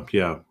 And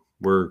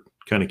we're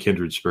kind of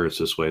kindred spirits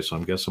this way. So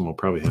I'm guessing we'll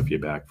probably have you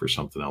back for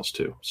something else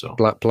too. So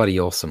bloody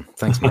awesome.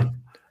 Thanks, mate.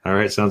 All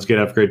right. Sounds good.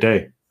 Have a great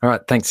day. All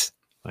right. Thanks.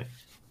 Bye.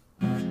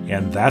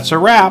 And that's a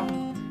wrap.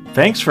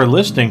 Thanks for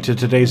listening to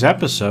today's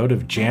episode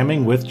of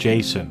Jamming with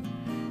Jason.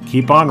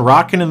 Keep on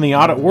rocking in the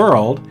audit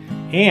world.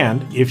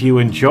 And if you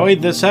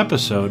enjoyed this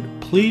episode,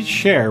 please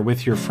share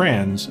with your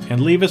friends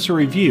and leave us a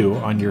review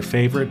on your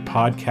favorite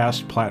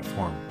podcast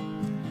platform.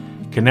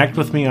 Connect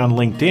with me on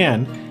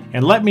LinkedIn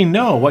and let me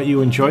know what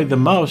you enjoyed the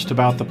most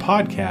about the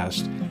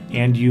podcast,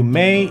 and you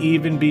may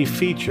even be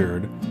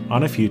featured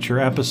on a future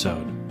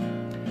episode.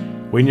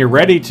 When you're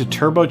ready to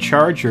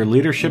turbocharge your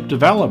leadership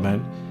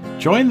development,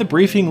 join the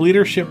Briefing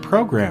Leadership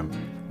Program,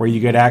 where you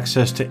get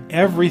access to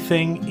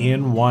everything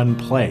in one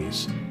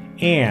place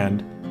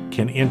and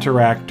can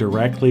interact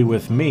directly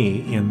with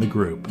me in the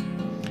group.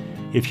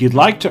 If you'd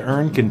like to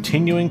earn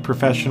continuing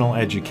professional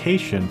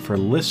education for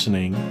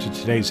listening to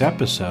today's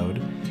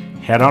episode,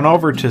 head on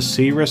over to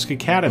C-Risk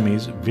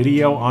Academy's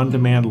video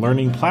on-demand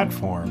learning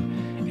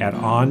platform at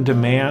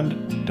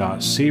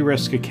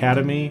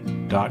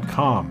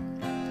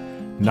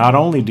ondemand.criskacademy.com. Not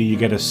only do you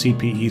get a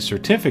CPE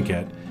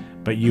certificate,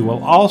 but you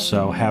will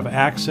also have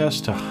access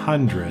to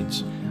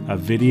hundreds of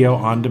video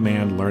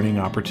on-demand learning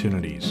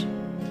opportunities.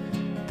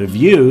 The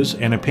views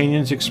and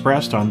opinions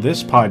expressed on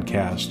this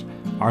podcast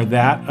are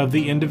that of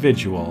the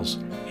individuals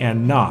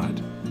and not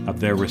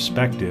of their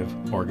respective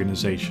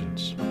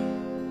organizations.